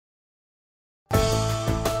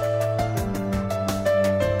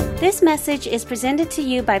This message is presented to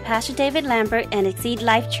you by Pastor David Lambert and Exceed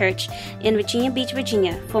Life Church in Virginia Beach,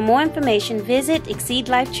 Virginia. For more information, visit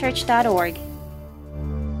exceedlifechurch.org.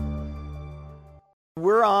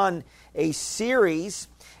 We're on a series,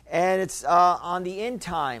 and it's on the end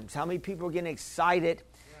times. How many people are getting excited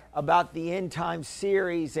about the end time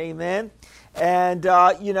series? Amen. And,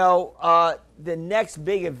 the next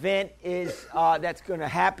big event is that's going to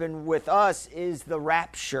happen with us is the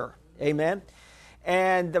rapture. Amen.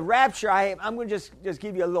 And the rapture, I'm going to just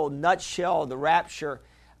give you a little nutshell of the rapture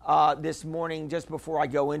this morning just before I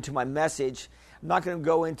go into my message. I'm not going to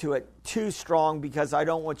go into it too strong because I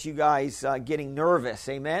don't want you guys getting nervous,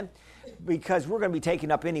 amen? Because we're going to be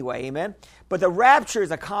taken up anyway, amen? But the rapture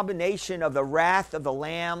is a combination of the wrath of the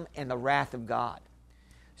Lamb and the wrath of God.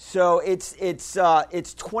 So it's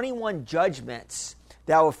 21 judgments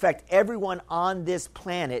that will affect everyone on this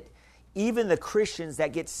planet, even the Christians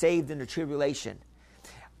that get saved in the tribulation.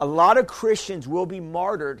 A lot of Christians will be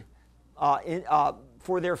martyred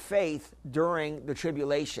for their faith during the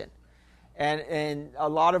tribulation. And a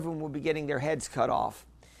lot of them will be getting their heads cut off,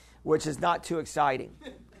 which is not too exciting.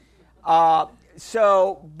 But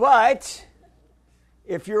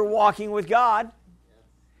if you're walking with God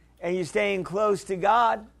and you're staying close to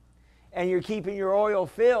God and you're keeping your oil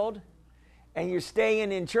filled and you're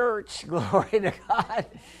staying in church, glory to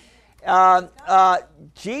God,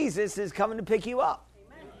 Jesus is coming to pick you up.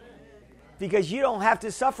 Because you don't have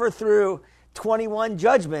to suffer through 21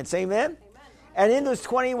 judgments, amen? And in those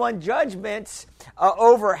 21 judgments,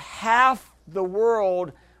 over half the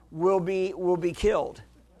world will be killed.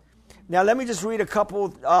 Now, let me just read a couple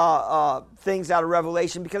things out of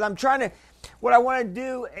Revelation, because what I want to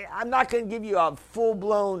do, I'm not going to give you a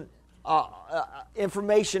full-blown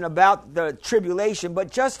information about the tribulation, but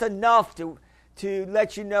just enough to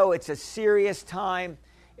let you know it's a serious time.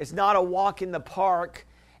 It's not a walk in the park.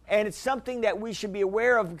 And it's something that we should be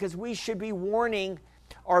aware of, because we should be warning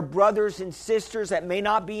our brothers and sisters that may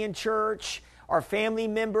not be in church, our family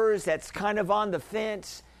members that's kind of on the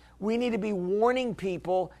fence. We need to be warning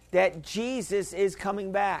people that Jesus is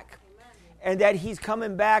coming back. Amen. And that he's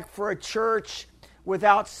coming back for a church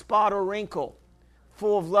without spot or wrinkle,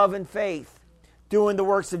 full of love and faith, doing the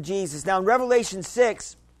works of Jesus. Now in Revelation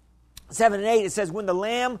 6, 7 and 8, it says, when the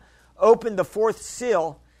Lamb opened the fourth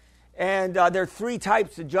seal, and there are three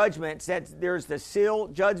types of judgments. There's the seal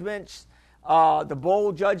judgments, the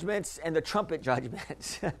bowl judgments, and the trumpet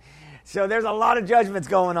judgments. So there's a lot of judgments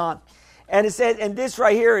going on. And it said, and this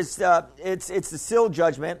right here is it's the seal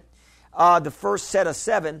judgment, the first set of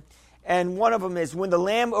 7. And one of them is, when the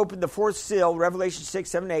Lamb opened the fourth seal, Revelation 6,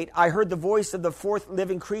 7, 8, I heard the voice of the fourth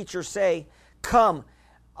living creature say, come.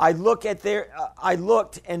 I looked,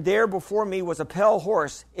 and there before me was a pale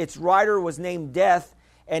horse. Its rider was named Death,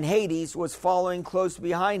 and Hades was following close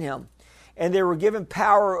behind him. And they were given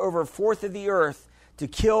power over a fourth of the earth to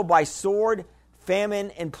kill by sword,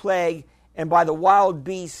 famine, and plague, and by the wild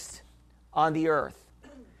beasts on the earth.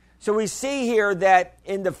 So we see here that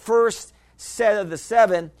in the first set of the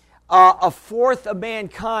 7, a fourth of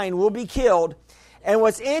mankind will be killed. And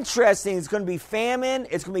what's interesting, it's going to be famine,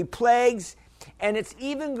 it's going to be plagues, and it's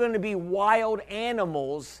even going to be wild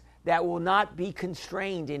animals that will not be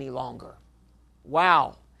constrained any longer.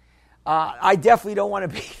 Wow. I definitely don't want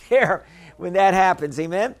to be there when that happens.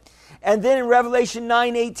 Amen. And then in Revelation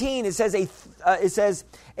 9:18, it says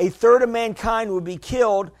a third of mankind will be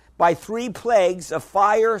killed by 3 plagues of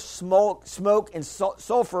fire, smoke, and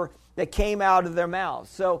sulfur that came out of their mouths.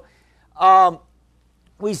 So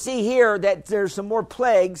we see here that there's some more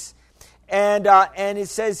plagues, and it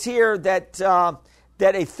says here that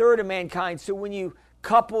a third of mankind. So when you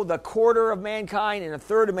couple the quarter of mankind and a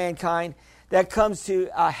third of mankind, that comes to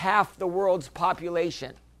half the world's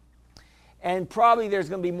population. And probably there's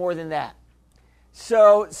going to be more than that.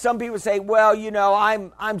 So some people say, well,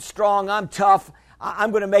 I'm strong, I'm tough,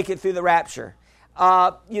 I'm going to make it through the rapture.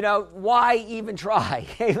 Why even try?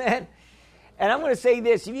 Amen? And I'm going to say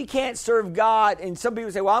this, if you can't serve God, and some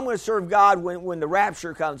people say, well, I'm going to serve God when the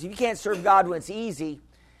rapture comes. If you can't serve God when it's easy,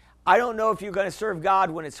 I don't know if you're going to serve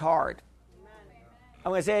God when it's hard. I'm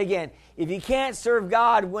going to say it again. If you can't serve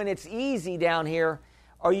God when it's easy down here,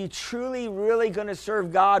 are you truly, really going to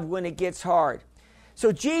serve God when it gets hard?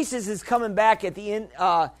 So Jesus is coming back at the end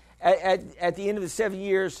at the end of the 7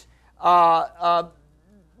 years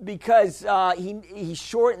because he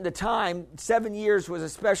shortened the time. 7 years was a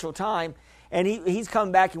special time, and he's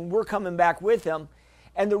coming back, and we're coming back with him.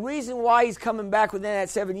 And the reason why he's coming back within that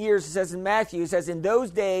 7 years, it says in Matthew, it says, in those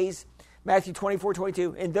days, Matthew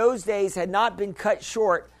 24:22, in those days had not been cut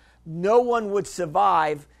short, no one would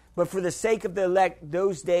survive, but for the sake of the elect,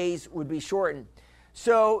 those days would be shortened.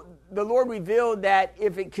 So the Lord revealed that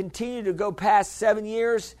if it continued to go past 7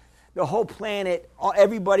 years, the whole planet,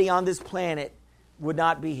 everybody on this planet would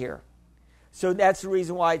not be here. So that's the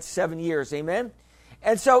reason why it's 7 years. Amen?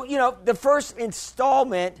 And so, the first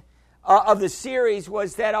installment of the series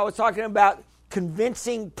was that I was talking about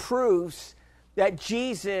convincing proofs that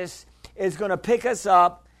Jesus is going to pick us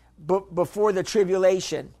up before the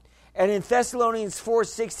tribulation. And in Thessalonians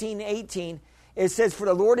 4:16, 18, it says, "For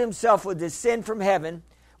the Lord himself will descend from heaven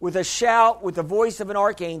with a shout, with the voice of an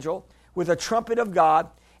archangel, with a trumpet of God,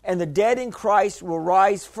 and the dead in Christ will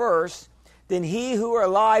rise first. Then he who are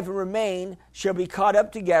alive and remain shall be caught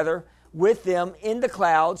up together with them in the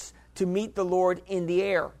clouds to meet the Lord in the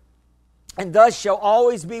air. And thus shall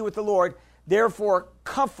always be with the Lord. Therefore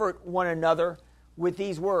comfort one another with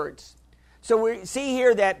these words." So we see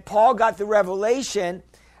here that Paul got the revelation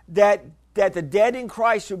that the dead in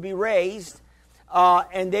Christ would be raised,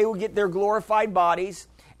 and they will get their glorified bodies,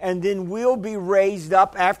 and then we'll be raised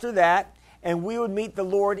up after that, and we would meet the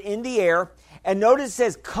Lord in the air. And notice it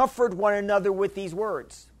says, comfort one another with these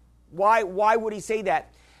words. Why would he say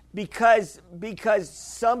that? Because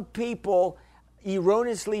some people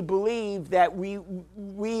erroneously believe that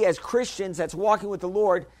we as Christians that's walking with the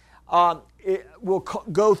Lord will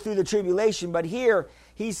go through the tribulation. But here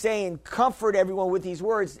he's saying, comfort everyone with these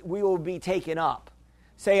words. We will be taken up.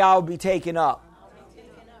 Say, I'll be taken up. I'll be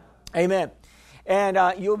taken up. Amen.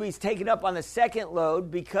 And you'll be taken up on the second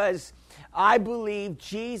load, because I believe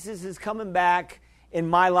Jesus is coming back in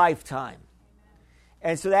my lifetime.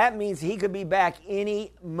 And so that means he could be back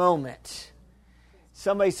any moment.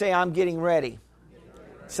 Somebody say, I'm getting ready.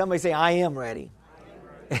 Somebody say, I am ready.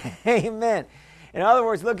 Amen. In other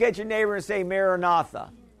words, look at your neighbor and say,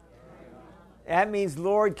 Maranatha. That means,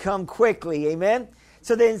 Lord, come quickly. Amen.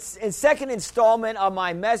 So then in second installment of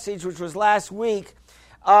my message, which was last week,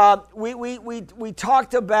 we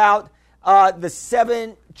talked about the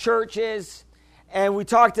 7 churches, and we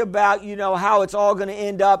talked about, how it's all going to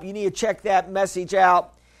end up. You need to check that message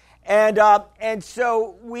out. And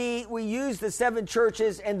so we used the 7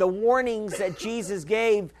 churches and the warnings that Jesus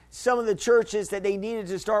gave some of the churches that they needed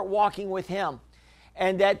to start walking with him,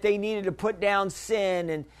 and that they needed to put down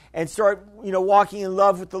sin and start, walking in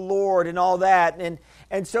love with the Lord and all that.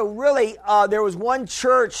 And so really, there was one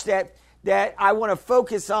church that I want to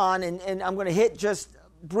focus on, and I'm going to hit just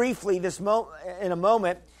briefly in a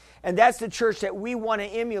moment, and that's the church that we want to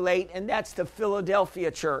emulate, and that's the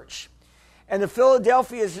Philadelphia church. And the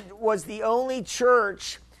Philadelphia was the only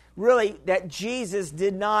church, really, that Jesus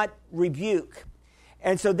did not rebuke.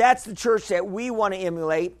 And so that's the church that we want to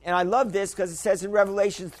emulate. And I love this because it says in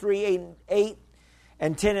Revelation 3:8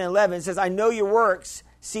 and 10 and 11, it says, I know your works.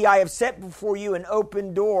 See, I have set before you an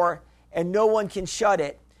open door, and no one can shut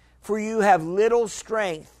it. For you have little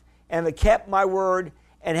strength, and have kept my word,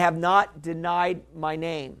 and have not denied my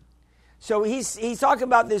name. So he's talking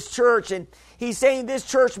about this church, and he's saying this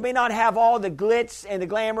church may not have all the glitz and the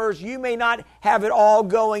glamours. You may not have it all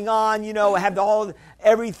going on, have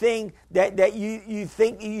everything that you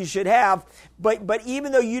think you should have. But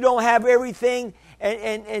even though you don't have everything,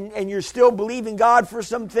 and you're still believing God for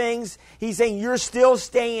some things, he's saying you're still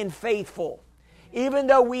staying faithful. Even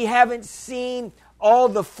though we haven't seen all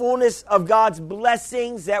the fullness of God's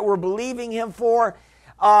blessings that we're believing him for,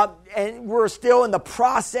 and we're still in the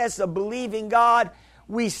process of believing God,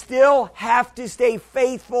 we still have to stay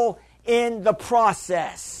faithful in the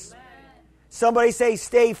process. Amen. Somebody say,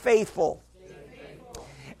 stay faithful. Stay faithful.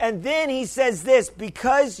 And then he says this,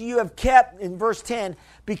 because you have kept, in verse 10,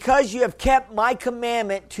 because you have kept my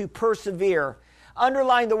commandment to persevere.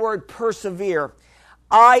 Underline the word persevere.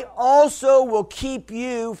 I also will keep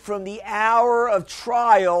you from the hour of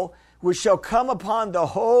trial, which shall come upon the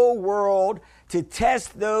whole world to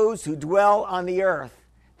test those who dwell on the earth.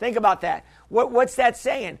 Think about that. What's that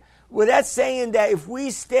saying? Well, that's saying that if we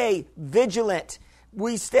stay vigilant,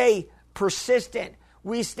 we stay persistent,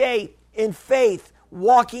 we stay in faith,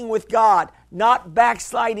 walking with God, not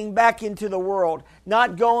backsliding back into the world,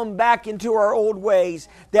 not going back into our old ways,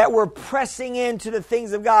 that we're pressing into the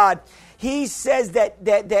things of God, he says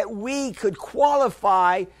that we could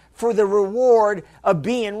qualify for the reward of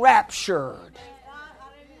being raptured.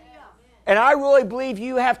 And I really believe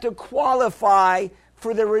you have to qualify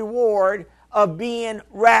for the reward of being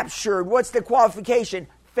raptured. What's the qualification?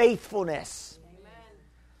 Faithfulness. Amen.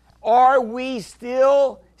 Are we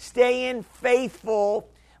still staying faithful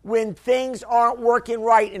when things aren't working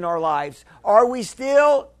right in our lives? Are we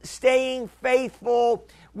still staying faithful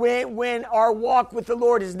when our walk with the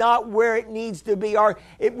Lord is not where it needs to be?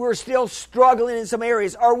 We're still struggling in some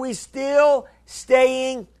areas. Are we still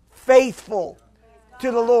staying faithful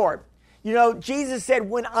to the Lord? You know, Jesus said,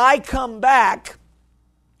 when I come back,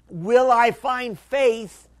 will I find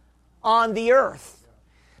faith on the earth?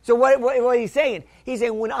 So what he's saying? He's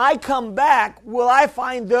saying, when I come back, will I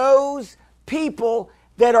find those people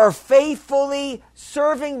that are faithfully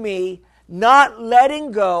serving me, not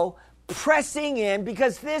letting go, pressing in,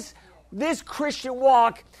 because this Christian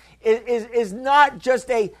walk is not just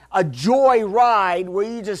a joy ride where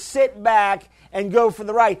you just sit back and go for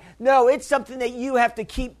the ride. No, it's something that you have to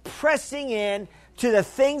keep pressing in to the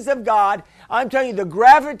things of God. I'm telling you, the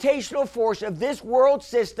gravitational force of this world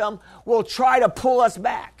system will try to pull us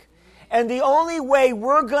back. And the only way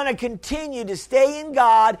we're going to continue to stay in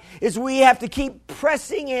God is we have to keep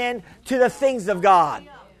pressing in to the things of God.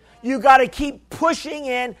 You got to keep pushing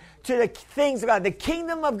in to the things of God. The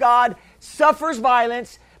kingdom of God suffers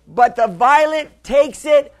violence, but the violent takes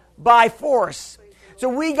it by force. So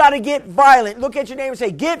we got to get violent. Look at your neighbor and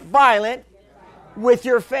say, get violent with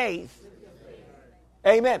your faith.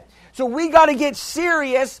 Amen. So we got to get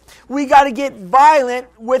serious. We got to get violent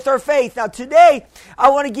with our faith. Now today, I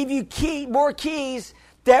want to give you more keys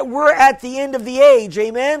that we're at the end of the age.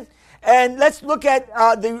 Amen. And let's look at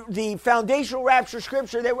the foundational rapture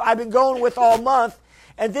scripture that I've been going with all month.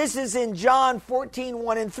 And this is in John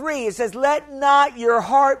 14:1-3. It says, let not your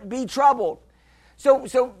heart be troubled.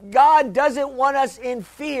 So God doesn't want us in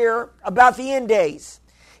fear about the end days.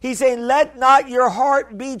 He's saying, let not your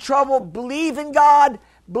heart be troubled. Believe in God.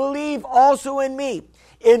 Believe also in me.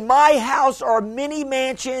 In my house are many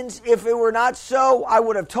mansions. If it were not so, I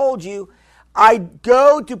would have told you. I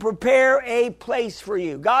go to prepare a place for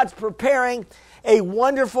you. God's preparing a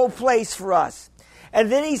wonderful place for us.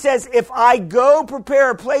 And then he says, if I go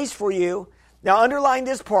prepare a place for you, now underline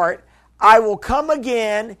this part, I will come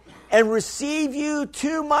again and receive you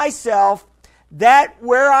to myself, that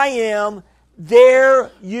where I am,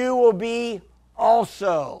 there you will be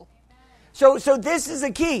also. So this is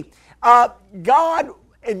the key. God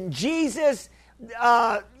and Jesus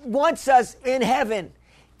wants us in heaven.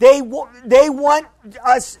 They want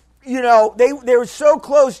us, you know, they're so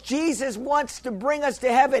close. Jesus wants to bring us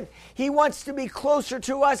to heaven. He wants to be closer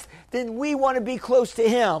to us than we want to be close to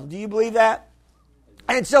him. Do you believe that?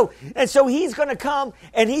 And so he's going to come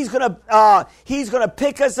and he's going to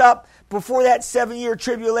pick us up before that 7-year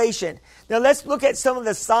tribulation. Now let's look at some of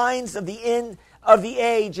the signs of the end of the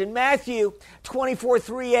age. In Matthew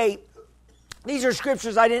 24:3-8, these are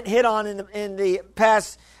scriptures I didn't hit on in the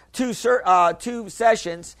past two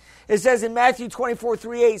sessions. It says in Matthew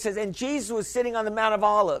 24:3-8, it says, and Jesus was sitting on the Mount of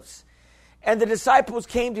Olives, and the disciples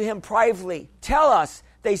came to him privately. Tell us,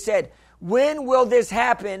 they said, when will this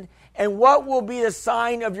happen, and what will be the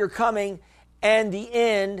sign of your coming and the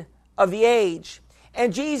end of the age?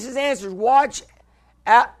 And Jesus answers, watch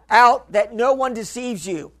out that no one deceives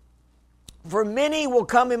you. For many will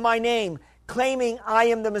come in my name, claiming I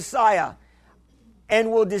am the Messiah,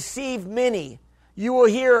 and will deceive many. You will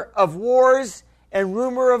hear of wars and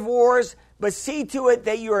rumor of wars, but see to it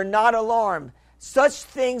that you are not alarmed. Such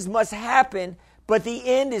things must happen, but the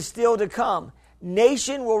end is still to come.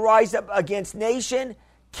 Nation will rise up against nation,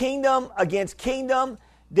 kingdom against kingdom.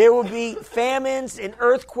 There will be famines and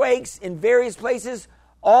earthquakes in various places.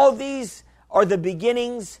 All these are the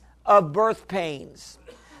beginnings of birth pains.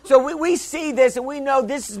 So we see this and we know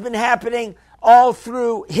this has been happening all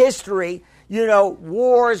through history. You know,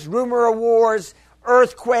 wars, rumor of wars,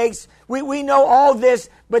 earthquakes. We know all this,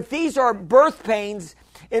 but these are birth pains.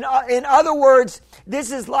 In other words,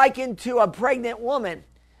 this is likened to a pregnant woman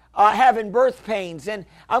having birth pains. And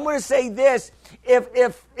I'm going to say this, if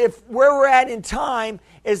where we're at in time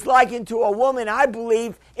is likened to a woman, I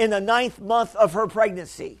believe, in the 9th month of her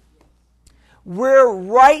pregnancy. We're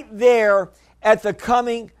right there at the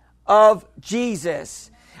coming of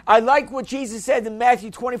Jesus. I like what Jesus said in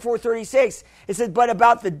Matthew 24:36. It says, but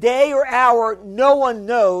about the day or hour no one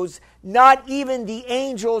knows, not even the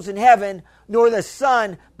angels in heaven, nor the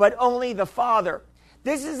Son, but only the Father.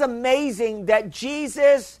 This is amazing that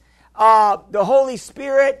Jesus, the Holy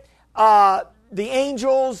Spirit, the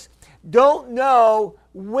angels don't know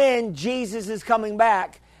when Jesus is coming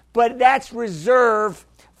back, but that's reserved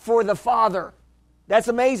for the Father. That's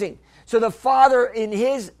amazing. So the Father, in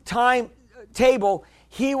his timetable,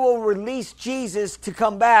 he will release Jesus to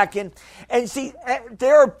come back. And see,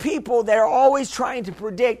 there are people that are always trying to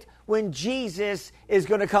predict when Jesus is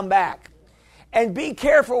going to come back. And be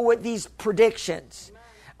careful with these predictions.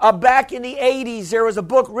 Back in the 80s, there was a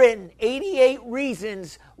book written, 88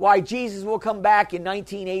 Reasons Why Jesus Will Come Back in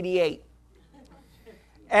 1988.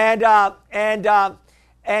 And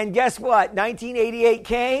guess what? 1988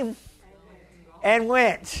 came and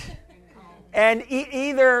went. And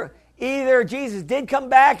either either Jesus did come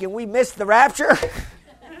back and we missed the rapture.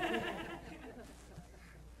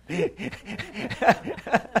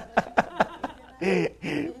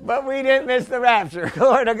 But we didn't miss the rapture.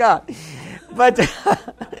 Glory to God. But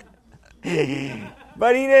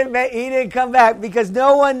he didn't come back because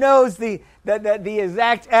no one knows the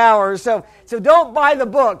exact hour. So don't buy the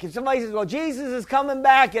book. If somebody says, well, Jesus is coming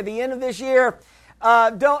back at the end of this year,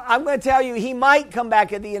 I'm going to tell you he might come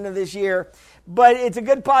back at the end of this year, but it's a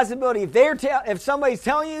good possibility. If somebody's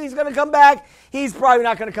telling you he's going to come back, he's probably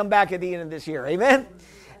not going to come back at the end of this year. Amen?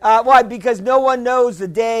 Why? Because no one knows the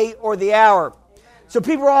day or the hour. So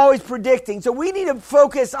people are always predicting. So we need to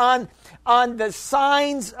focus on the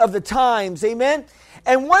signs of the times. Amen?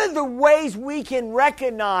 And one of the ways we can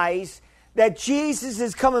recognize that Jesus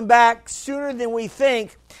is coming back sooner than we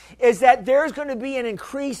think is that there's going to be an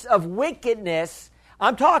increase of wickedness.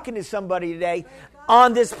 I'm talking to somebody today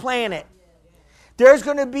on this planet. There's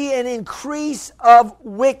going to be an increase of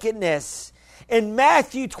wickedness. In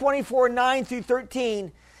Matthew 24, 9 through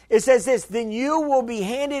 13, it says this, then you will be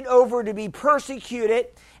handed over to be persecuted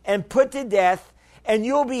and put to death, and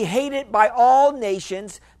you'll be hated by all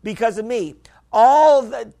nations because of me. All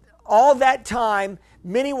that time,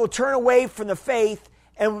 many will turn away from the faith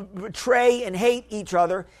and betray and hate each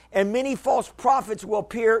other, and many false prophets will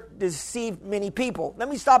appear to deceive many people. Let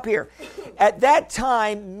me stop here. At that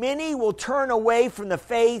time, many will turn away from the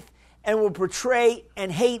faith and will betray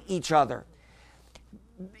and hate each other.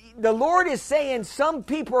 The Lord is saying some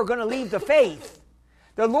people are going to leave the faith.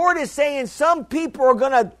 The Lord is saying some people are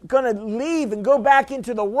going to leave and go back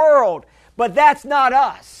into the world, but that's not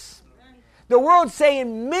us. The world's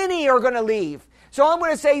saying many are going to leave. So I'm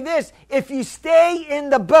going to say this, if you stay in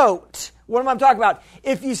the boat, what am I talking about?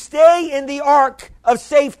 If you stay in the ark of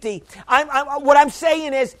safety, what I'm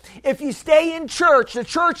saying is, if you stay in church, the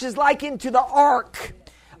church is likened to the ark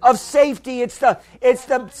of safety. It's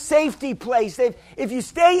the safety place. If you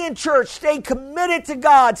stay in church, stay committed to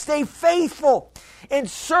God, stay faithful in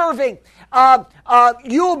serving,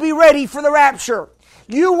 you'll be ready for the rapture.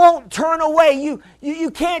 You won't turn away.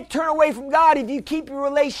 You can't turn away from God if you keep your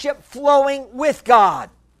relationship flowing with God.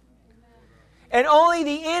 And only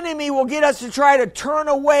the enemy will get us to try to turn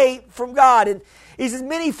away from God. And he says,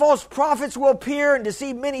 many false prophets will appear and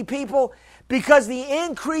deceive many people because the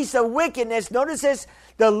increase of wickedness, notice this,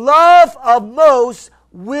 the love of most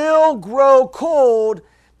will grow cold,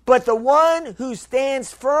 but the one who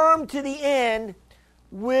stands firm to the end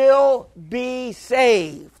will be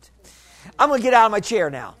saved. I'm going to get out of my chair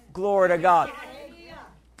now. Glory to God.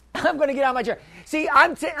 I'm going to get out of my chair. See,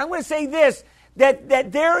 I'm going to say this,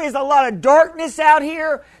 that there is a lot of darkness out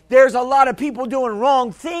here. There's a lot of people doing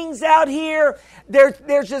wrong things out here.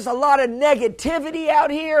 There's just a lot of negativity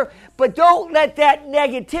out here. But don't let that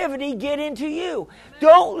negativity get into you.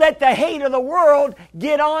 Don't let the hate of the world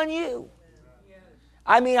get on you.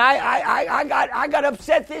 I mean, I got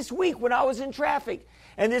upset this week when I was in traffic,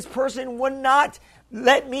 and this person would not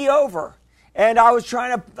let me over. And I was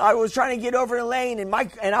trying to get over the lane, and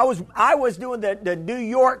I was doing the New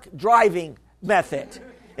York driving method.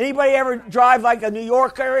 Anybody ever drive like a New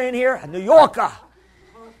Yorker in here? A New Yorker.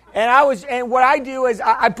 And what I do is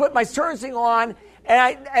I put my turn signal on,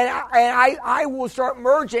 and I will start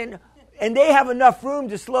merging, and they have enough room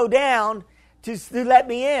to slow down to let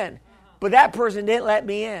me in. But that person didn't let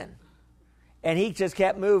me in, and he just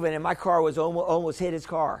kept moving, and my car was almost hit his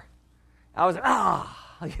car. I was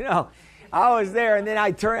I was there, and then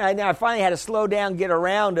I finally had to slow down, get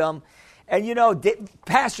around him. And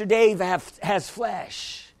Pastor Dave has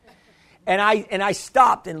flesh. And I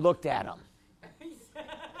stopped and looked at him.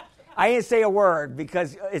 I didn't say a word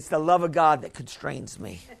because it's the love of God that constrains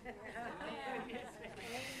me.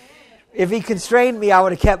 If he constrained me, I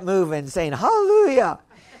would have kept moving, saying, hallelujah.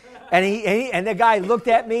 And the guy looked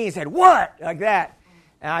at me and said, what? Like that.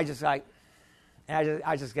 And I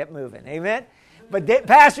just kept moving. Amen? But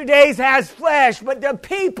Pastor Dave has flesh, but the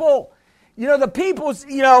people,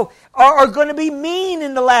 are going to be mean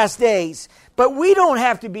in the last days. But we don't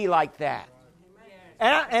have to be like that.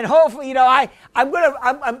 And hopefully,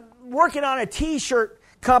 I'm working on a T-shirt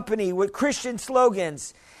company with Christian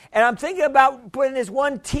slogans, and I'm thinking about putting this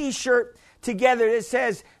one T-shirt together that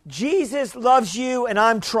says, "Jesus loves you, and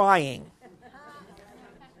I'm trying."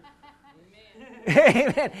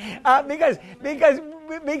 Amen.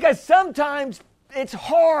 Because sometimes it's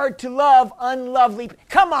hard to love unlovely.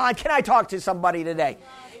 Come on, can I talk to somebody today?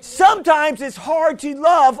 Sometimes it's hard to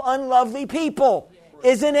love unlovely people,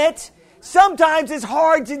 isn't it? Sometimes it's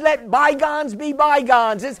hard to let bygones be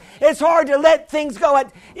bygones. It's hard to let things go.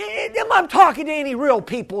 I'm talking to any real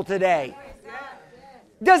people today.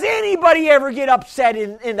 Does anybody ever get upset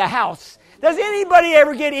in the house? Does anybody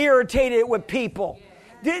ever get irritated with people?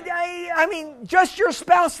 I mean, just your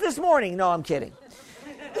spouse this morning. No, I'm kidding.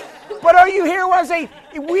 But are you hearing what I'm saying?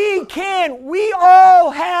 We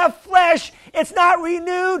all have flesh. It's not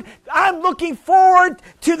renewed. I'm looking forward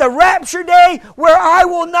to the rapture day where I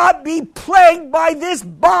will not be plagued by this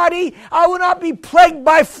body. I will not be plagued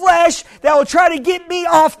by flesh that will try to get me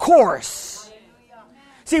off course.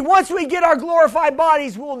 See, once we get our glorified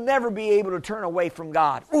bodies, we'll never be able to turn away from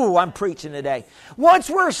God. Ooh, I'm preaching today. Once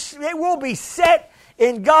we'll be set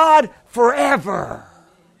in God forever.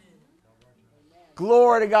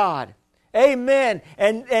 Glory to God. Amen.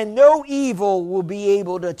 And no evil will be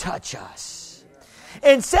able to touch us.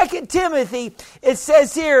 In 2 Timothy, it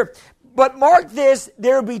says here, but mark this,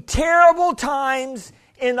 there will be terrible times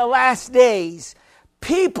in the last days.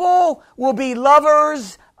 People will be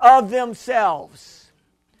lovers of themselves.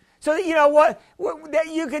 So, you know what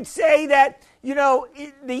you could say that, you know,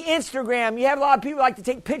 the Instagram, you have a lot of people like to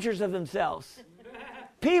take pictures of themselves.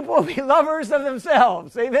 People will be lovers of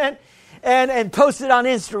themselves. Amen. And post it on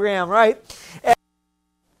Instagram, right?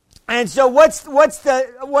 And so what's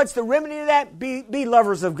the remedy to that? Be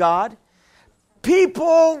lovers of God.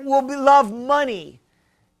 People will love money.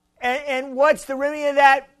 And what's the remedy to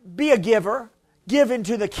that? Be a giver. Give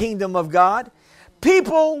into the kingdom of God.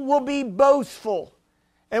 People will be boastful.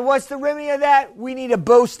 And what's the remedy of that? We need to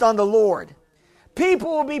boast on the Lord.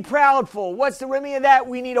 People will be proudful. What's the remedy of that?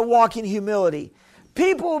 We need to walk in humility.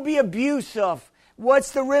 People will be abusive.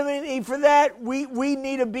 What's the remedy for that? We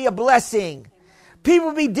need to be a blessing. People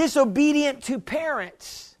will be disobedient to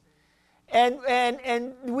parents. And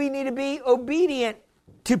we need to be obedient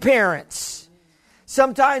to parents.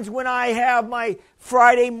 Sometimes when I have my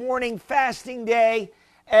Friday morning fasting day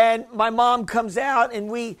and my mom comes out and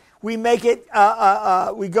we make it,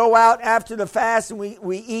 we go out after the fast and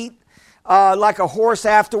we eat like a horse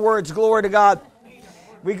afterwards. Glory to God.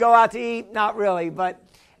 We go out to eat, not really,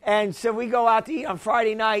 and so we go out to eat on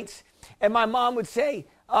Friday nights, and my mom would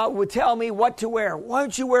tell me what to wear. Why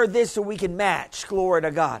don't you wear this so we can match? Glory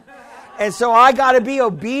to God. And so I got to be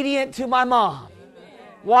obedient to my mom.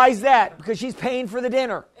 Why is that? Because she's paying for the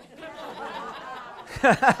dinner.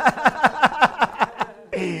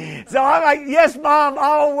 So I'm like, yes, Mom,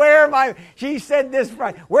 I'll wear she said this,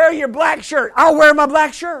 wear your black shirt. I'll wear my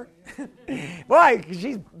black shirt. Why? Because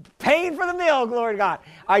she's paying for the meal, glory to God.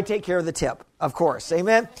 I take care of the tip, of course.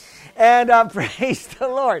 Amen. And praise the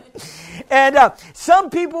Lord. And some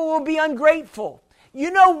people will be ungrateful.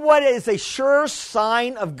 You know what is a sure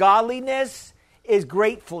sign of godliness? Is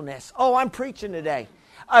gratefulness. Oh, I'm preaching today.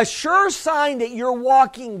 A sure sign that you're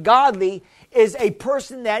walking godly is a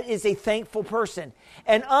person that is a thankful person.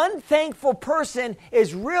 An unthankful person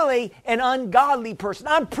is really an ungodly person.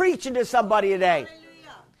 I'm preaching to somebody today.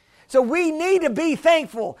 So we need to be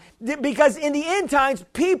thankful because in the end times,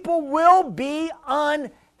 people will be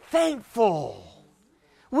unthankful.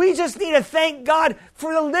 We just need to thank God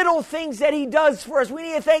for the little things that He does for us. We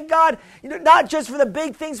need to thank God, not just for the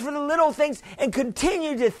big things, for the little things, and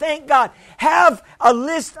continue to thank God. Have a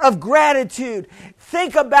list of gratitude.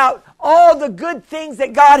 Think about all the good things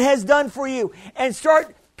that God has done for you and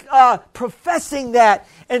start professing that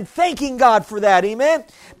and thanking God for that. Amen.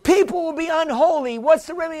 People will be unholy. What's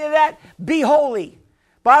the remedy of that? Be holy.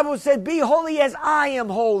 Bible said, be holy as I am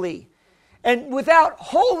holy. And without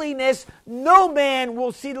holiness, no man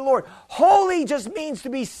will see the Lord. Holy just means to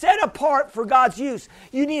be set apart for God's use.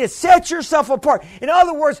 You need to set yourself apart. In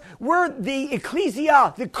other words, we're the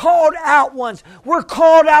ecclesia, the called out ones. We're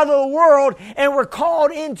called out of the world and we're called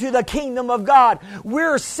into the kingdom of God.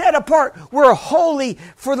 We're set apart. We're holy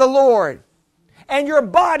for the Lord. And your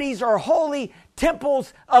bodies are holy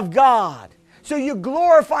temples of God. So you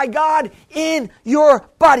glorify God in your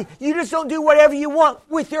body. You just don't do whatever you want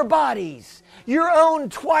with your bodies. You're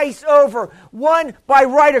owned twice over. One, by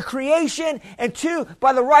right of creation, and two,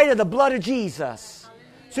 by the right of the blood of Jesus.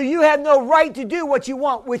 So you have no right to do what you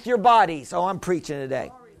want with your bodies. Oh, I'm preaching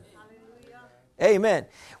today. Amen.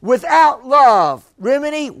 Without love,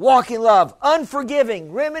 remedy, walk in love.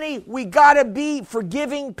 Unforgiving, remedy, we got to be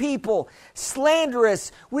forgiving people.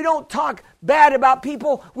 Slanderous, we don't talk bad about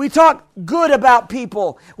people, we talk good about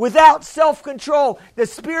people. Without self-control, the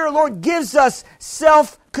Spirit of the Lord gives us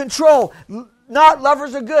self-control. Not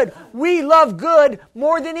lovers of good. We love good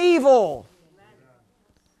more than evil.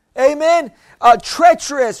 Amen.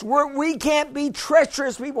 Treacherous, we can't be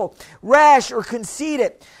treacherous people. Rash or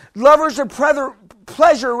conceited. Lovers of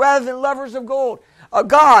pleasure rather than lovers of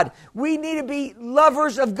God. We need to be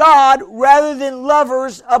lovers of God rather than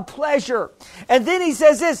lovers of pleasure. And then he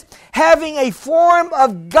says this, having a form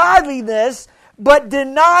of godliness, but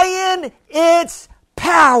denying its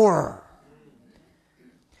power.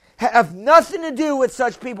 Have nothing to do with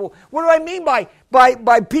such people. What do I mean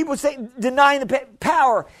by people saying denying the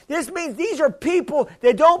power? This means these are people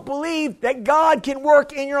that don't believe that God can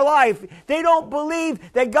work in your life. They don't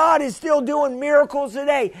believe that God is still doing miracles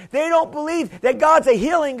today. They don't believe that God's a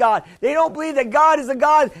healing God. They don't believe that God is a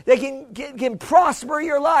God that can prosper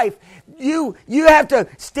your life. You have to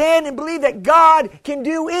stand and believe that God can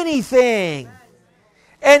do anything.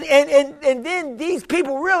 And then these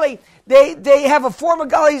people really, they have a form of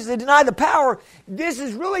godliness to deny the power. This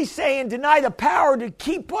is really saying deny the power to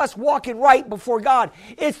keep us walking right before God.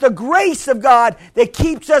 It's the grace of God that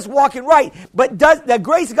keeps us walking right. But the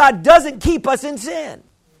grace of God doesn't keep us in sin.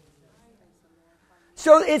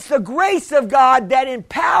 So it's the grace of God that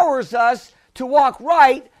empowers us to walk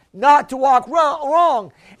right, not to walk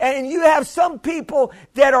wrong. And you have some people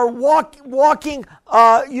that are walking,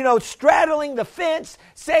 straddling the fence,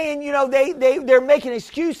 saying, they're making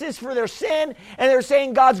excuses for their sin, and they're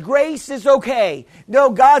saying God's grace is okay. No,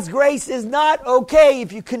 God's grace is not okay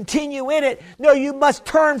if you continue in it. No, you must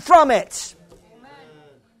turn from it.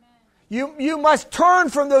 You must turn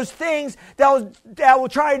from those things that will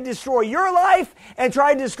try to destroy your life and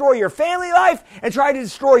try to destroy your family life and try to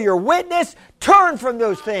destroy your witness. Turn from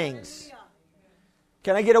those things.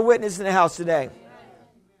 Can I get a witness in the house today?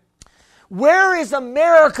 Where is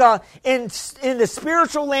America in the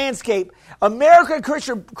spiritual landscape? American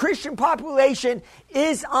Christian population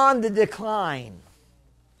is on the decline.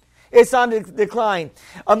 It's on the decline.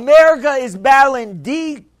 America is battling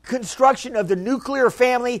deconstruction of the nuclear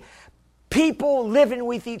family. People living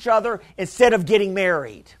with each other instead of getting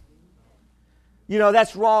married.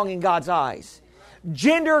 That's wrong in God's eyes.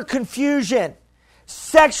 Gender confusion,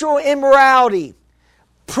 sexual immorality,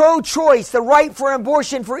 pro-choice, the right for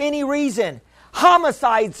abortion for any reason.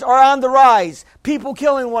 Homicides are on the rise, people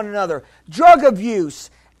killing one another. Drug abuse,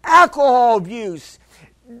 alcohol abuse.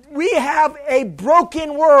 We have a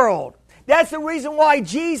broken world. That's the reason why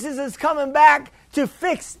Jesus is coming back to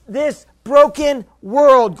fix this broken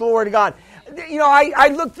world. Glory to God.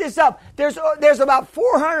 I looked this up. There's about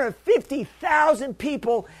 450,000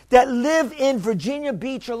 people that live in Virginia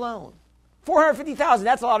Beach alone. 450,000,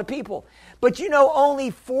 that's a lot of people. But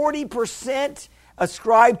only 40%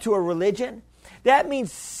 ascribe to a religion. That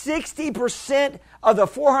means 60% of the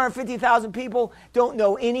 450,000 people don't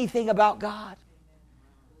know anything about God.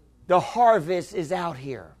 The harvest is out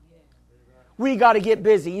here. We got to get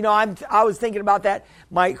busy. I was thinking about that.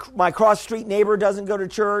 My cross-street neighbor doesn't go to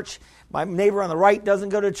church. My neighbor on the right doesn't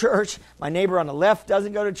go to church. My neighbor on the left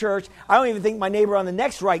doesn't go to church. I don't even think my neighbor on the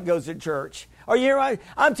next right goes to church. Are you right?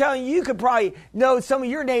 I'm telling you, you could probably know some of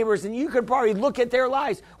your neighbors, and you could probably look at their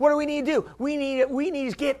lives. What do we need to do? We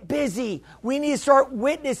need to get busy. We need to start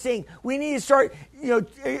witnessing. We need to start,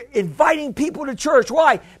 inviting people to church.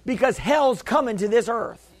 Why? Because hell's coming to this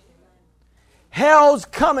earth. Hell's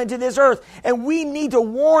coming to this earth, and we need to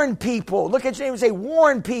warn people. Look at your name and say,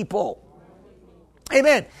 warn people.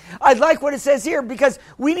 Amen. I like what it says here because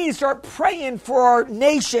we need to start praying for our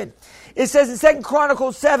nation. It says in 2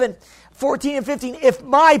 Chronicles 7, 14 and 15, if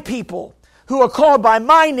my people who are called by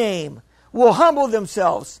my name will humble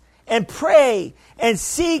themselves and pray and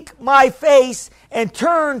seek my face and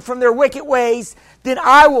turn from their wicked ways, then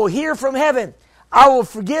I will hear from heaven. I will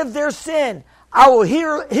forgive their sin. I will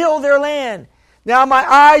heal their land. Now my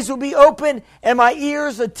eyes will be open and my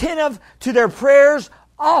ears attentive to their prayers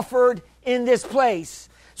offered in this place.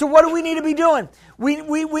 So what do we need to be doing? We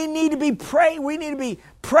need to be praying. We need to be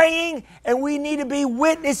praying, and we need to be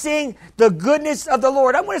witnessing the goodness of the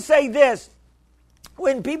Lord. I'm going to say this.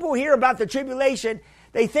 When people hear about the tribulation,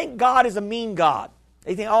 they think God is a mean God.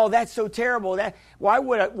 They think, oh, that's so terrible. Why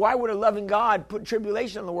would a loving God put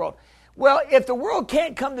tribulation on the world? Well, if the world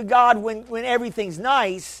can't come to God when everything's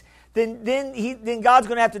nice, then God's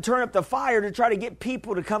going to have to turn up the fire to try to get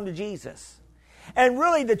people to come to Jesus. And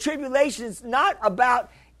really, the tribulation is not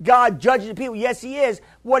about God judging the people. Yes, He is.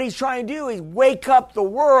 What He's trying to do is wake up the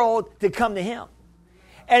world to come to Him.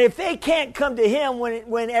 And if they can't come to Him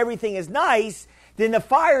when everything is nice, then the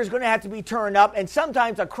fire is going to have to be turned up. And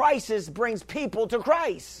sometimes a crisis brings people to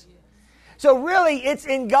Christ. So really, it's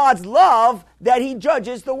in God's love that He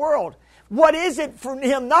judges the world. What is it for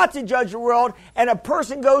Him not to judge the world and a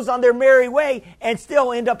person goes on their merry way and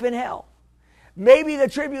still end up in hell? Maybe the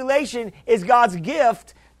tribulation is God's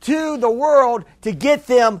gift to the world to get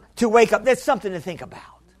them to wake up. That's something to think about.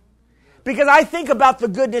 Because I think about the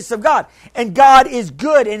goodness of God. And God is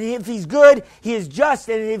good. And if He's good, He is just.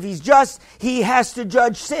 And if He's just, He has to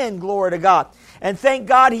judge sin. Glory to God. And thank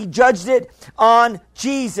God He judged it on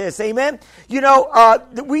Jesus. Amen. You know,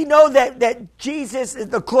 we know that Jesus,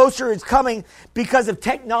 the closer is coming because of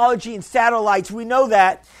technology and satellites. We know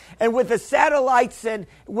that. And with the satellites and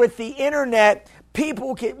with the internet,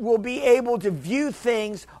 people will be able to view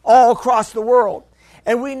things all across the world.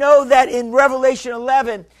 And we know that in Revelation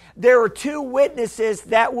 11, there are 2 witnesses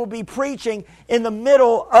that will be preaching in the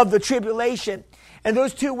middle of the tribulation. And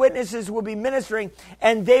those 2 witnesses will be ministering,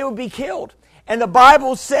 and they will be killed. And the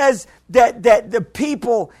Bible says that the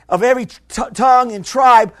people of every tongue and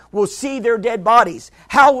tribe will see their dead bodies.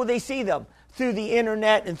 How will they see them? Through the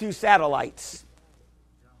internet and through satellites.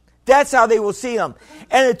 That's how they will see them.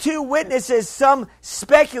 And the 2 witnesses, some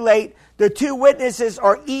speculate the 2 witnesses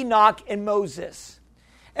are Enoch and Moses.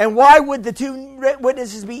 And why would the 2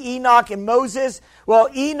 witnesses be Enoch and Moses? Well,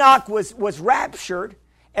 Enoch was raptured,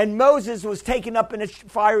 and Moses was taken up in a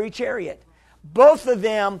fiery chariot. Both of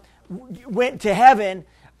them went to heaven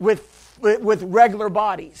with regular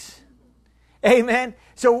bodies. Amen.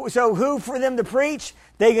 So who for them to preach?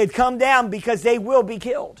 They could come down because they will be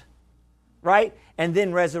killed, right? And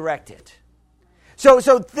then resurrected. So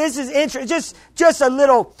this is interesting. Just a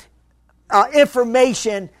little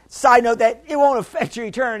information. Side note that it won't affect your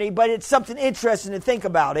eternity, but it's something interesting to think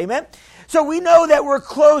about. Amen. So we know that we're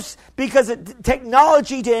close because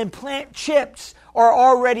technology to implant chips are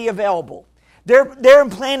already available. They're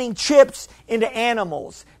implanting chips into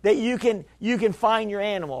animals that you can find your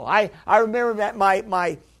animal. I remember that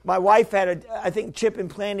my wife had I think chip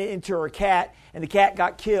implanted into her cat, and the cat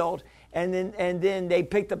got killed. And then they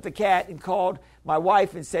picked up the cat and called my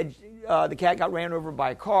wife and said the cat got ran over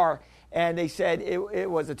by a car. And they said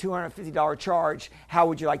it was a $250 charge. How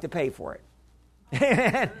would you like to pay for it?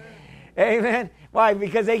 Amen. Amen. Why?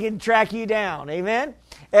 Because they can track you down. Amen.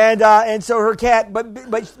 And so her cat, but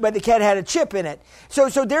the cat had a chip in it. So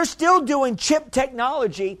they're still doing chip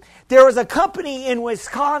technology. There was a company in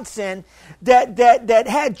Wisconsin that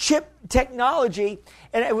had chip technology,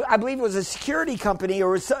 and I believe it was a security company,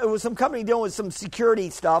 or it was some company dealing with some security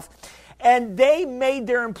stuff. And they made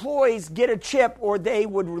their employees get a chip, or they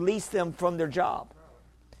would release them from their job.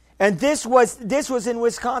 And this was in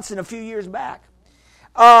Wisconsin a few years back.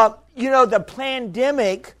 The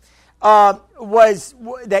pandemic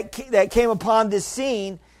that came upon this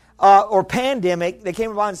scene, or pandemic that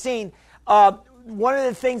came upon the scene. One of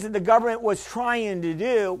the things that the government was trying to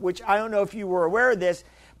do, which I don't know if you were aware of this,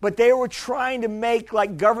 but they were trying to make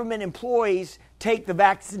like government employees take the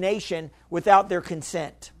vaccination without their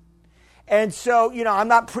consent. And so, I'm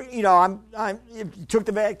not, if you took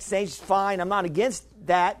the vaccination, fine. I'm not against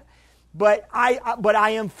that, but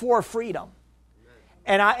I am for freedom,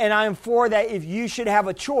 and I am for that. If you should have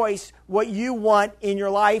a choice, what you want in your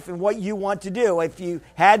life and what you want to do. If you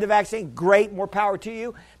had the vaccine, great, more power to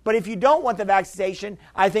you. But if you don't want the vaccination,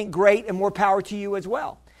 I think great and more power to you as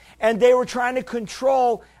well. And they were trying to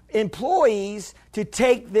control employees to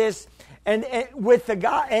take this, and with the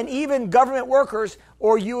guy, and even government workers,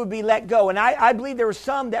 or you would be let go. And I believe there were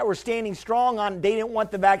some that were standing strong on they didn't want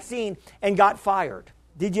the vaccine and got fired.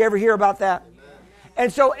 Did you ever hear about that?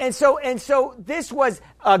 And so this was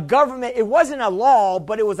a government. It wasn't a law,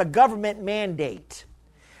 but it was a government mandate.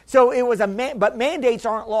 So it was but mandates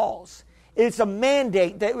aren't laws. It's a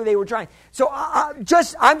mandate that they were trying. So I'm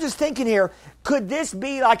just thinking here, could this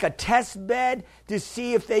be like a test bed to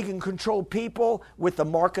see if they can control people with the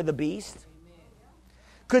mark of the beast?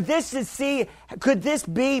 Could this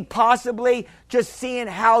be possibly just seeing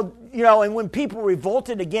how, and when people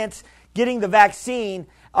revolted against getting the vaccine,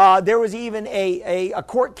 there was even a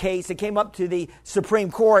court case that came up to the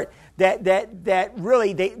Supreme Court that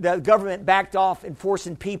really the government backed off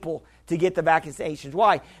enforcing people to get the vaccinations.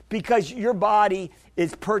 Why? Because your body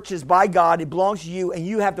is purchased by God. It belongs to you, and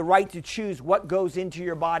you have the right to choose what goes into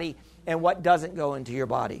your body and what doesn't go into your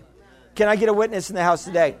body. Can I get a witness in the house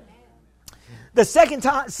today? The second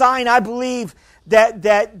sign I believe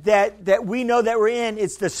that we know that we're in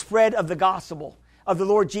is the spread of the gospel of the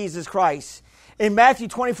Lord Jesus Christ. In Matthew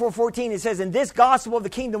 24:14, it says, "And this gospel of the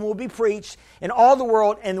kingdom will be preached in all the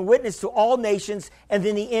world and witness to all nations, and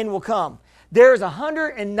then the end will come." There's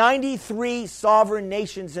 193 sovereign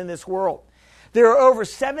nations in this world. There are over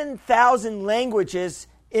 7,000 languages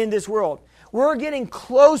in this world. We're getting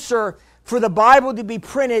closer for the Bible to be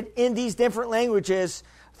printed in these different languages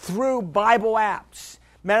through Bible apps.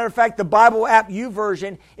 Matter of fact, the Bible app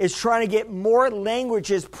YouVersion is trying to get more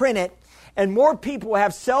languages printed, and more people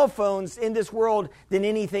have cell phones in this world than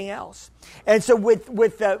anything else. And so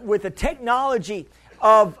with the technology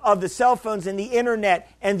of the cell phones and the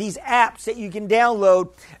internet and these apps that you can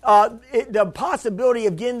download, the possibility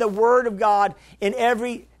of getting the Word of God in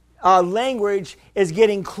every language is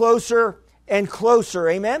getting closer and closer.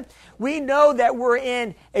 Amen? We know that we're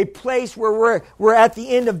in a place where we're at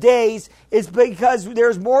the end of days. It's because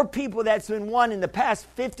there's more people that's been won in the past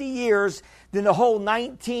 50 years than the whole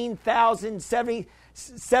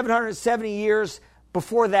 770 years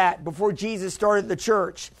before that, before Jesus started the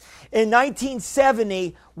church. In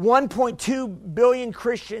 1970, 1.2 billion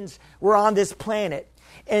Christians were on this planet.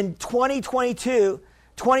 In 2020,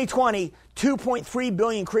 2.3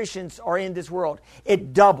 billion Christians are in this world.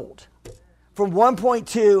 It doubled from 1.2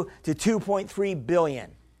 to 2.3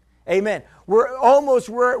 billion. Amen. It's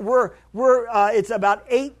about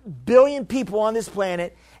 8 billion people on this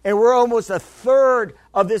planet, and we're almost a third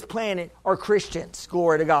of this planet are Christians.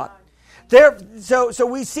 Glory to God. So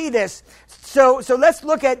we see this. So let's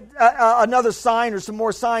look at another sign or some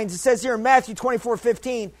more signs. It says here in Matthew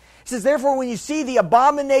 24:15, it says, therefore, when you see the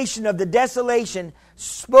abomination of the desolation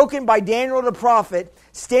spoken by Daniel the prophet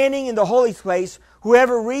standing in the holy place,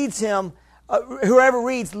 whoever reads,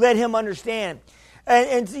 let him understand.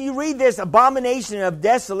 And so you read this abomination of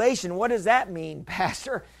desolation. What does that mean,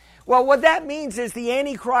 Pastor? Well, what that means is the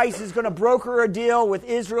Antichrist is going to broker a deal with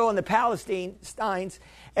Israel and the Palestinians,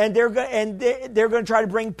 and they're going to try to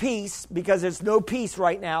bring peace because there's no peace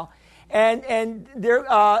right now. And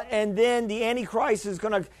then the Antichrist is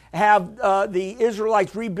going to have the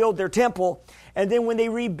Israelites rebuild their temple. And then when they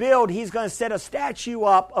rebuild, he's going to set a statue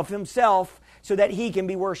up of himself so that he can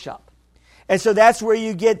be worshipped. And so that's where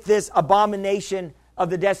you get this abomination of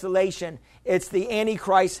the desolation. It's the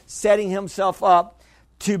Antichrist setting himself up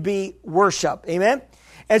to be worshipped. Amen?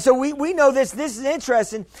 And so we know this. This is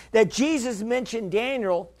interesting that Jesus mentioned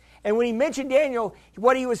Daniel. And when he mentioned Daniel,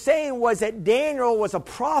 what he was saying was that Daniel was a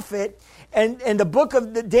prophet. And the book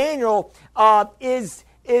of Daniel is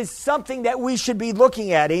something that we should be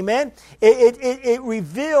looking at. Amen? It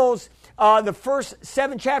reveals, the first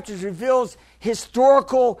 7 chapters reveals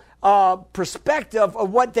historical perspective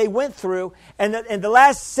of what they went through, and the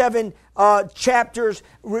last 7 chapters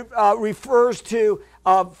refers to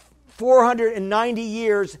 490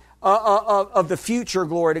 years of the future.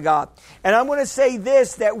 Glory to God. And I'm going to say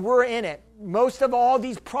this, that we're in it. Most of all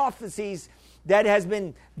these prophecies that has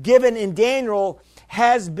been given in Daniel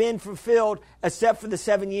has been fulfilled, except for the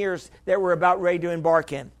 7 years that we're about ready to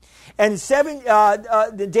embark in. And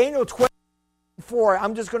the Daniel 12:4,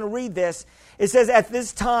 I'm just going to read this. It says, at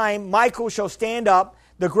this time, Michael shall stand up,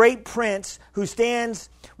 the great prince who stands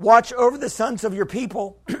watch over the sons of your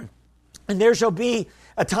people, and there shall be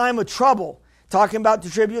a time of trouble, talking about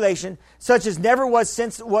the tribulation, such as never was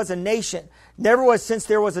since there was a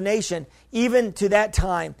nation, even to that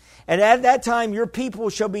time. And at that time, your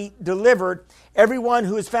people shall be delivered, everyone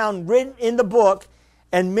who is found written in the book,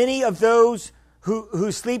 and many of those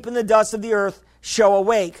who sleep in the dust of the earth shall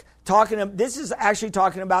awake. This is actually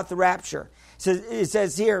talking about the rapture. It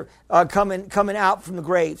says here, coming out from the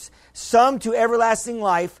graves. Some to everlasting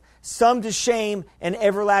life, some to shame and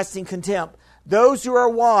everlasting contempt. Those who are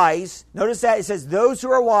wise, notice that it says, those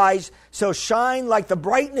who are wise shall shine like the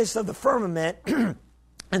brightness of the firmament,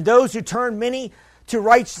 and those who turn many to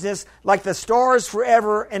righteousness like the stars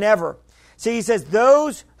forever and ever. See, he says,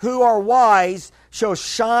 those who are wise shall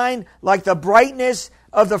shine like the brightness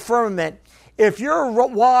of the firmament. If you're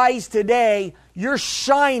wise today, you're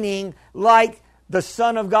shining like the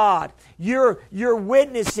Son of God. You're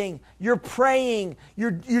witnessing, you're praying,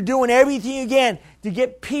 you're doing everything you can to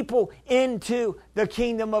get people into the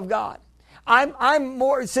kingdom of God. I'm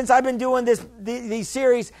more, since I've been doing these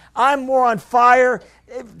series, I'm more on fire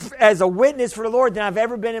as a witness for the Lord than I've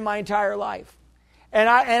ever been in my entire life. And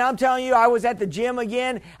I'm telling you, I was at the gym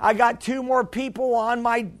again. I got 2 more people on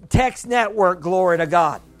my text network. Glory to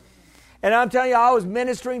God. And I'm telling you, I was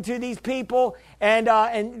ministering to these people, and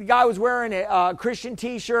the guy was wearing a Christian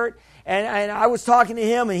T-shirt, and I was talking to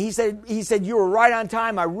him, and he said, you were right on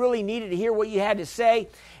time. I really needed to hear what you had to say.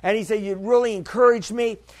 And he said, you really encouraged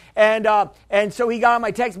me. And so he got on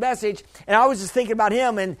my text message, and I was just thinking about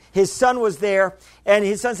him, and his son was there, and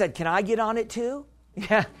his son said, can I get on it too?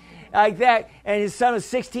 Yeah, like that. And his son was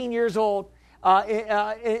 16 years old.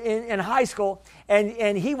 In high school,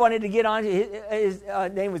 and he wanted to get on. His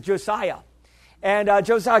name was Josiah, and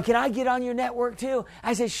Josiah, can I get on your network too?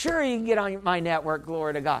 I said, sure, you can get on my network.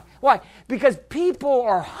 Glory to God. Why? Because people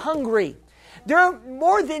are hungry. They're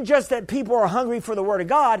more than just that. People are hungry for the Word of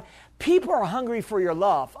God. People are hungry for your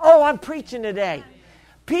love. Oh, I'm preaching today.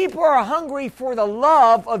 People are hungry for the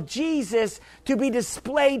love of Jesus to be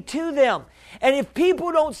displayed to them. And if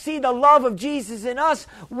people don't see the love of Jesus in us,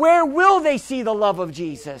 where will they see the love of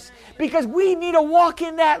Jesus? Because we need to walk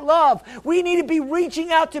in that love. We need to be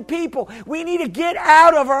reaching out to people. We need to get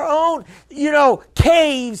out of our own,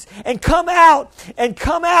 caves and come out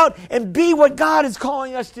and be what God is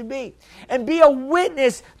calling us to be. And be a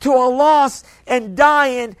witness to a lost and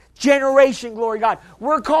dying generation, glory to God.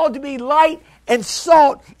 We're called to be light and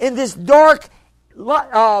salt in this dark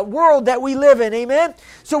world that we live in. Amen.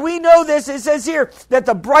 So we know this. It says here that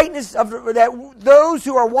the brightness of that those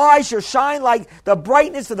who are wise shall shine like the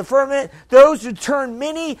brightness of the firmament. Those who turn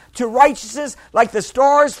many to righteousness like the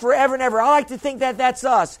stars forever and ever. I like to think that that's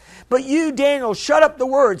us. But you, Daniel, shut up the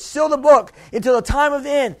word, seal the book until the time of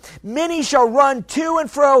the end. Many shall run to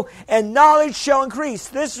and fro, and knowledge shall increase.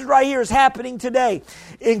 This is right here is happening today.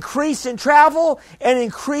 Increase in travel and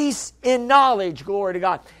increase in knowledge. Glory to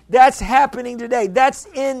God. That's happening today. That's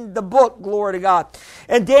in the book, glory to God.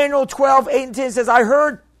 And Daniel 12, 8 and 10 says, I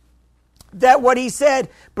heard that what he said,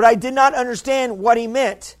 but I did not understand what he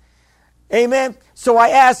meant. Amen. So I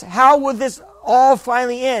asked, how will this all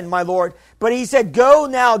finally end, my Lord? But he said, go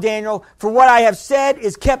now, Daniel, for what I have said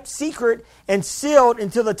is kept secret and sealed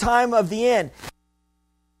until the time of the end.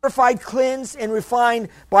 Purified, cleansed, and refined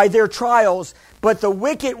by their trials, but the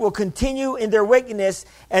wicked will continue in their wickedness,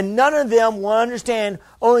 and none of them will understand.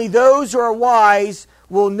 Only those who are wise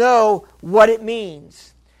will know what it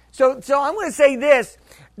means. So I'm going to say this.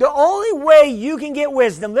 The only way you can get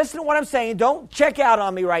wisdom, listen to what I'm saying, don't check out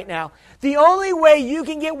on me right now. The only way you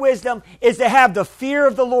can get wisdom is to have the fear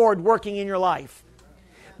of the Lord working in your life.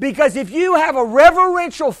 Because if you have a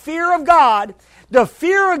reverential fear of God, the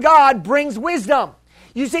fear of God brings wisdom.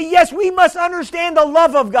 You say, yes, we must understand the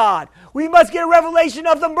love of God. We must get a revelation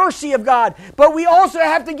of the mercy of God. But we also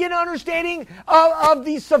have to get an understanding of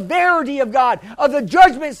the severity of God, of the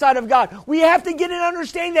judgment side of God. We have to get an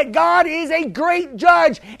understanding that God is a great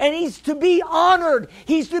judge and He's to be honored.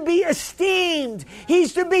 He's to be esteemed.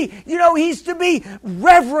 He's to be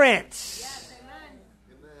reverenced.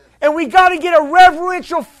 And we got to get a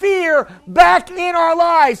reverential fear back in our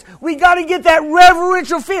lives. We got to get that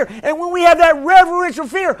reverential fear. And when we have that reverential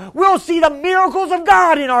fear, we'll see the miracles of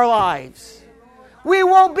God in our lives. We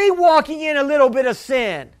won't be walking in a little bit of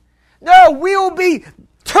sin. No, we'll be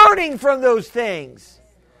turning from those things.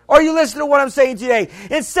 Are you listening to what I'm saying today?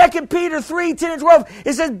 In 2 Peter 3, 10 and 12,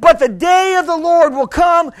 it says, but the day of the Lord will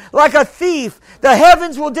come like a thief. The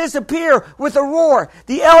heavens will disappear with a roar.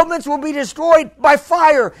 The elements will be destroyed by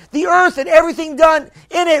fire. The earth and everything done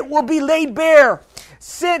in it will be laid bare.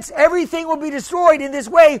 Since everything will be destroyed in this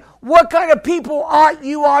way, what kind of people ought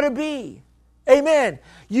to be? Amen.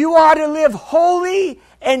 You ought to live holy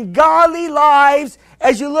and godly lives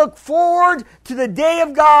as you look forward to the day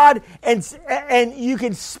of God and you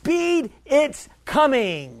can speed its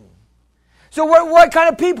coming. So what kind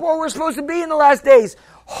of people are we supposed to be in the last days?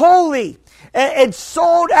 Holy and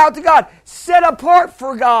sold out to God. Set apart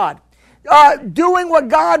for God. Doing what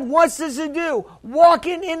God wants us to do.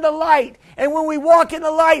 Walking in the light. And when we walk in the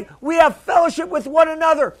light, we have fellowship with one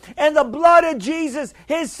another. And the blood of Jesus,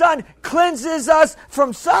 His Son, cleanses us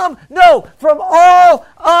from from all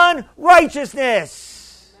unrighteousness.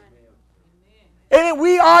 And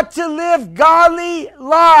we ought to live godly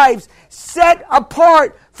lives set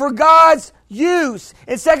apart for God's use.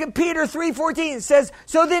 In 2 Peter 3:14 it says,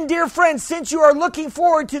 so then, dear friends, since you are looking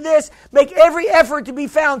forward to this, make every effort to be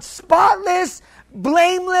found spotless,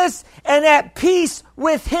 blameless, and at peace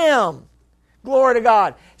with Him. Glory to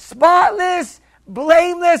God. Spotless,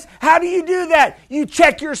 blameless. How do you do that? You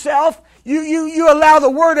check yourself. You allow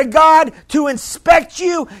the Word of God to inspect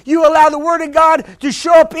you. You allow the Word of God to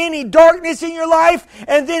show up any darkness in your life.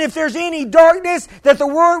 And then if there's any darkness that the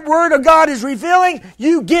Word of God is revealing,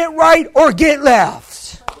 you get right or get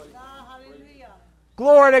left.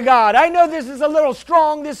 Glory to God. I know this is a little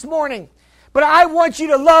strong this morning, but I want you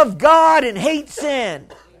to love God and hate sin.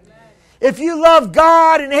 If you love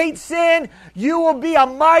God and hate sin, you will be a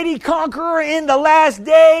mighty conqueror in the last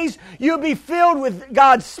days. You'll be filled with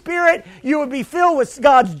God's Spirit. You will be filled with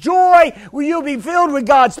God's joy. You'll be filled with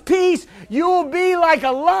God's peace. You will be like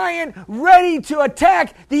a lion ready to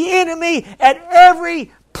attack the enemy at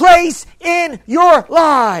every place in your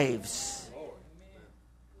lives.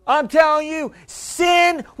 I'm telling you,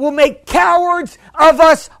 sin will make cowards of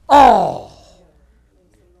us all.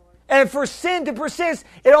 And for sin to persist,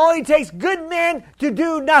 it only takes good men to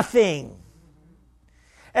do nothing.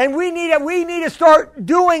 And we need to start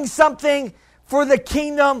doing something for the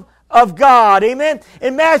kingdom of God. Amen.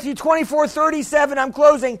 In Matthew 24:37, I'm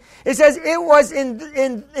closing. It says, it was in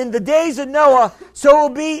the days of Noah, so it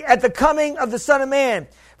will be at the coming of the Son of Man.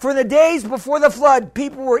 For in the days before the flood,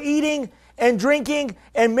 people were eating and drinking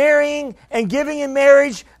and marrying and giving in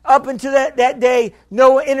marriage up until that day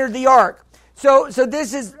Noah entered the ark. So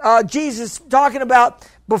this is Jesus talking about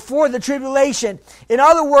before the tribulation. In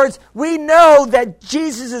other words, we know that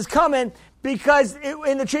Jesus is coming because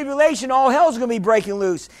in the tribulation, all hell's going to be breaking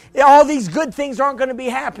loose. All these good things aren't going to be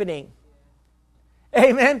happening.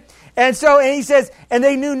 Amen. And he says, and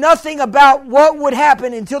they knew nothing about what would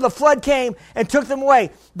happen until the flood came and took them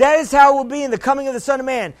away. That is how it will be in the coming of the Son of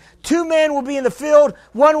Man. 2 men will be in the field,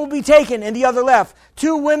 one will be taken and the other left.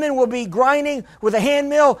 2 women will be grinding with a hand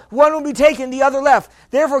mill, one will be taken, the other left.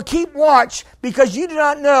 Therefore keep watch, because you do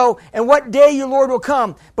not know and what day your Lord will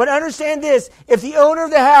come. But understand this, if the owner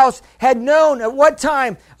of the house had known at what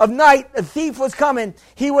time of night a thief was coming,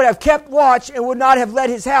 he would have kept watch and would not have let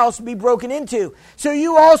his house be broken into. So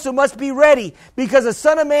you also must be ready, because the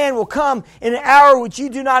Son of Man will come in an hour which you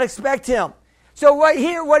do not expect him. So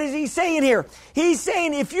what is he saying here? He's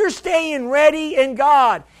saying if you're staying ready in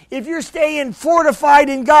God, if you're staying fortified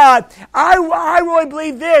in God, I really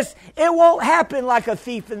believe this, it won't happen like a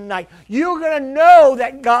thief in the night. You're going to know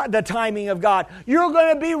that God, the timing of God. You're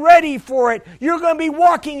going to be ready for it. You're going to be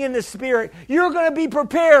walking in the Spirit. You're going to be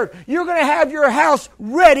prepared. You're going to have your house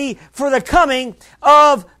ready for the coming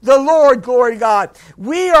of the Lord. Glory to God.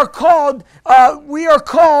 We are called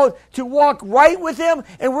to walk right with Him,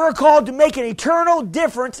 and we're called to make an eternal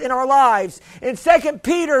difference in our lives. In 2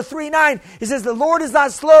 Peter 3:9, it says, the Lord is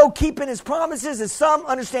not slow keeping His promises, as some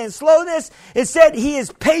understand slowness. It said He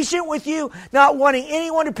is patient with you, not wanting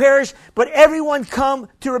anyone to perish, but everyone come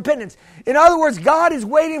to repentance. In other words, God is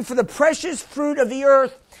waiting for the precious fruit of the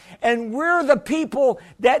earth, and we're the people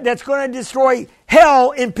that's going to destroy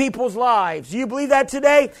hell in people's lives. Do you believe that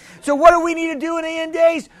today? So what do we need to do in the end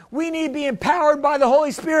days? We need to be empowered by the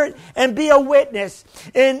Holy Spirit and be a witness.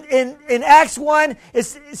 In Acts 1,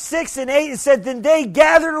 6 and 8, it said, then they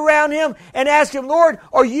gathered around Him and asked Him, Lord,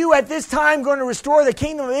 are you at this time going to restore the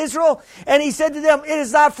kingdom of Israel? And He said to them, it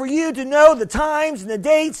is not for you to know the times and the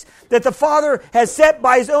dates that the Father has set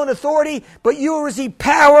by His own authority, but you will receive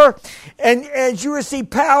power, and as you receive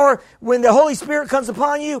power when the Holy Spirit comes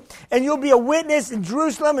upon you, and you'll be a witness in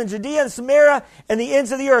Jerusalem and Judea and Samaria and the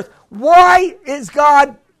ends of the earth. Why is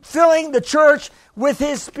God filling the church with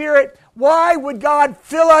His Spirit? Why would God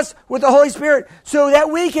fill us with the Holy Spirit? So that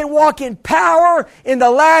we can walk in power in the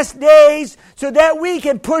last days, so that we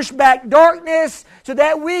can push back darkness, so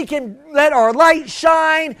that we can let our light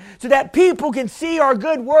shine, so that people can see our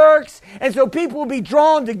good works, and so people will be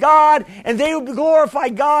drawn to God, and they will glorify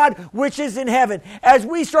God which is in heaven. As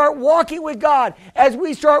we start walking with God, as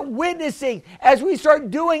we start witnessing, as we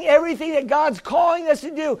start doing everything that God's calling us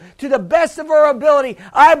to do to the best of our ability,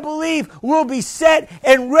 I believe we'll be set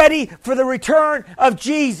and ready for the return of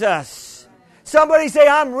Jesus. Somebody say,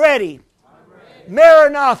 I'm ready.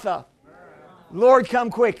 Maranatha. Lord, come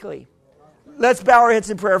quickly. Let's bow our heads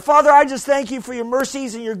in prayer. Father, I just thank you for your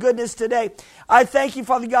mercies and your goodness today. I thank you,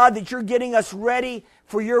 Father God, that you're getting us ready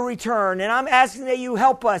for your return. And I'm asking that you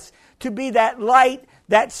help us to be that light,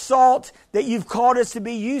 that salt that you've called us to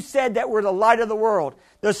be. You said that we're the light of the world,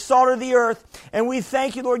 the salt of the earth. And we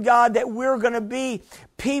thank you, Lord God, that we're going to be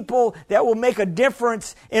people that will make a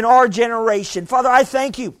difference in our generation. Father, I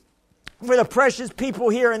thank you for the precious people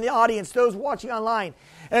here in the audience, those watching online.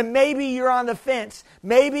 And maybe you're on the fence.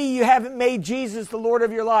 Maybe you haven't made Jesus the Lord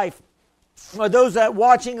of your life. Or those that are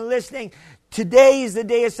watching and listening, today is the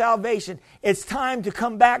day of salvation. It's time to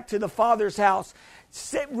come back to the Father's house.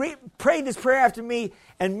 Pray this prayer after me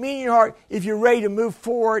and mean in your heart if you're ready to move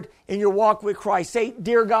forward in your walk with Christ. Say,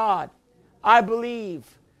 dear God, I believe,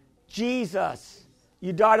 Jesus,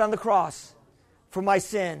 you died on the cross for my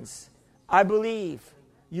sins. I believe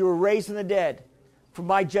you were raised from the dead for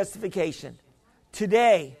my justification.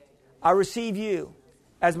 Today, I receive you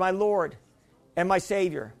as my Lord and my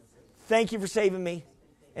Savior. Thank you for saving me.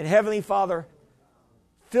 And Heavenly Father,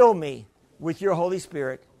 fill me with your Holy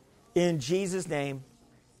Spirit. In Jesus' name,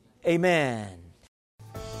 amen.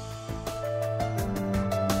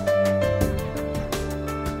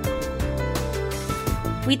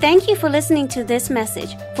 We thank you for listening to this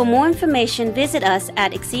message. For more information, visit us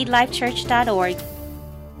at exceedlifechurch.org.